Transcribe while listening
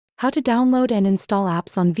How to download and install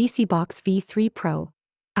apps on VSeeBox V3 Pro,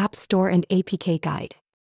 App Store and APK Guide.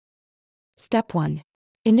 Step 1.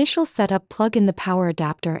 Initial setup. Plug in the power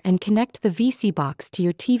adapter and connect the VSeeBox to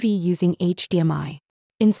your TV using HDMI.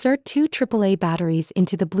 Insert two AAA batteries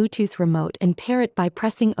into the Bluetooth remote and pair it by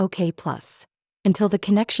pressing OK+ until the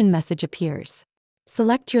connection message appears.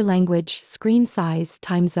 Select your language, screen size,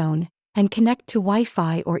 time zone, and connect to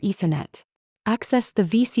Wi-Fi or Ethernet. Access the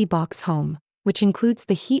VSeeBox Home, which includes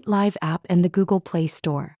the Heat Live app and the Google Play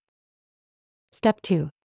Store. Step 2.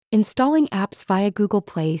 Installing apps via Google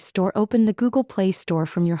Play Store. Open the Google Play Store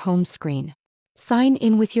from your home screen. Sign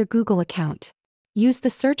in with your Google account. Use the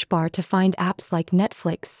search bar to find apps like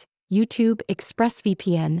Netflix, YouTube,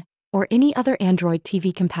 ExpressVPN, or any other Android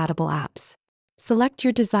TV-compatible apps. Select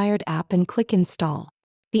your desired app and click Install.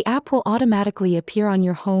 The app will automatically appear on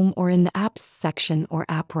your home or in the Apps section or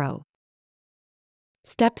App row.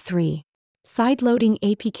 Step 3. Sideloading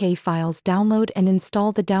APK files. Download and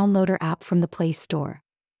install the Downloader app from the Play Store.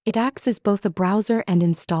 It acts as both a browser and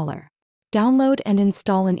installer. Download and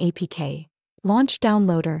install an APK. Launch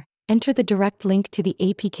Downloader, enter the direct link to the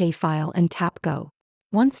APK file and tap Go.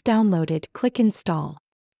 Once downloaded, click Install.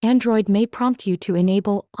 Android may prompt you to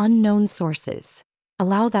enable unknown sources.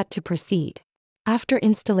 Allow that to proceed. After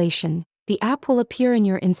installation, the app will appear in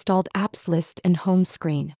your installed apps list and home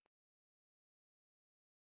screen.